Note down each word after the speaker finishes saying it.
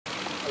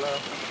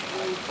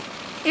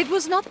It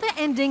was not the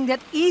ending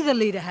that either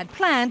leader had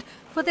planned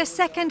for their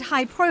second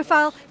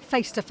high-profile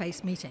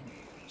face-to-face meeting.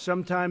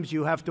 Sometimes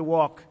you have to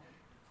walk.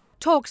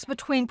 Talks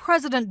between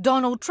President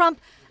Donald Trump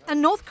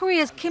and North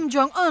Korea's Kim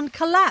Jong-un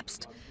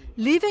collapsed,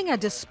 leaving a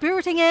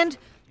dispiriting end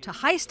to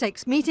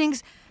high-stakes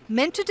meetings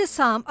meant to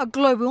disarm a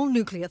global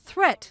nuclear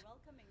threat.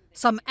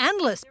 Some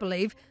analysts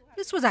believe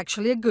this was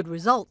actually a good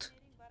result.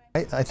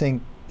 I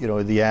think,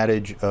 the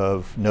adage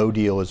of no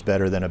deal is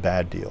better than a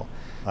bad deal.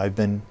 I've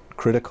been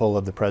critical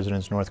of the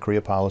president's North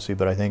Korea policy,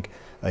 but I think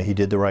he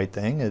did the right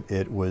thing.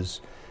 It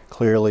was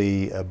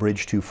clearly a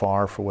bridge too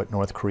far for what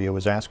North Korea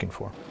was asking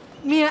for.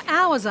 Mere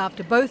hours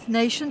after both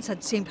nations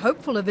had seemed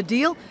hopeful of a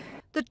deal,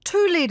 the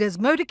two leaders'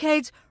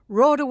 motorcades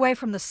roared away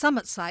from the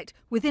summit site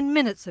within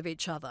minutes of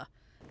each other.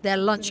 Their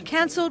lunch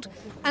cancelled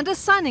and a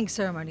signing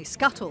ceremony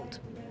scuttled.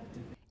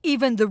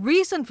 Even the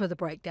reason for the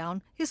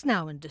breakdown is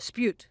now in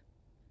dispute.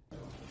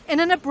 In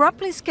an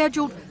abruptly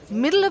scheduled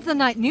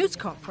middle-of-the-night news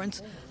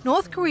conference,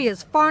 North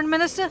Korea's foreign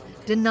minister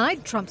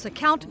denied Trump's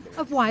account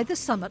of why the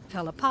summit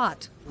fell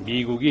apart.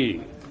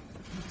 미국이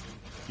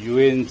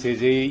UN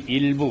제재의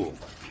일부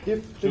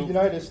If the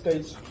United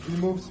States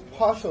removes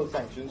partial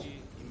sanctions,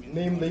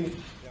 namely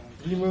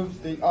removes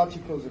the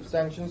articles of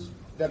sanctions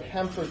that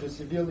hamper the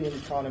civilian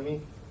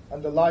economy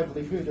and the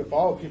livelihood of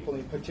our people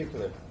in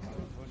particular,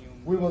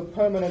 we will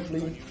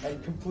permanently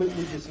and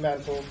completely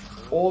dismantle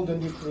all the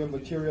nuclear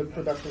material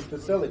production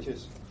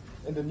facilities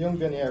in the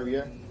Yongbyon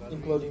area,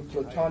 including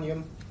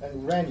plutonium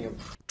and uranium.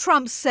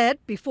 Trump said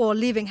before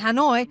leaving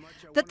Hanoi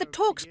that the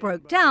talks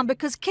broke down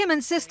because Kim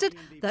insisted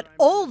that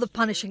all the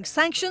punishing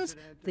sanctions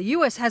the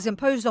US has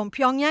imposed on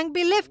Pyongyang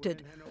be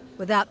lifted,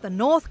 without the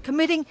North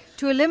committing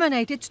to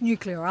eliminate its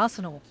nuclear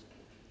arsenal.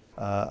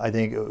 I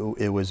think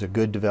it was a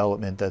good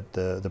development that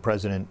the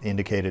president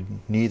indicated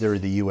neither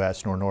the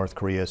U.S. nor North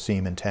Korea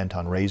seem intent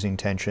on raising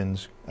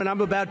tensions. And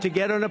I'm about to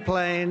get on a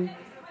plane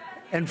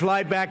and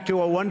fly back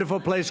to a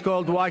wonderful place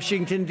called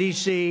Washington,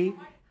 D.C.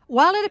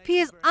 While it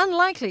appears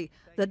unlikely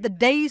that the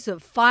days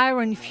of fire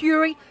and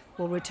fury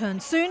will return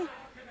soon,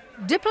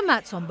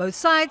 diplomats on both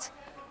sides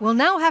will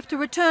now have to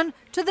return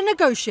to the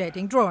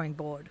negotiating drawing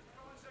board.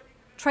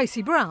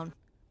 Tracy Brown,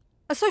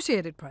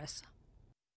 Associated Press.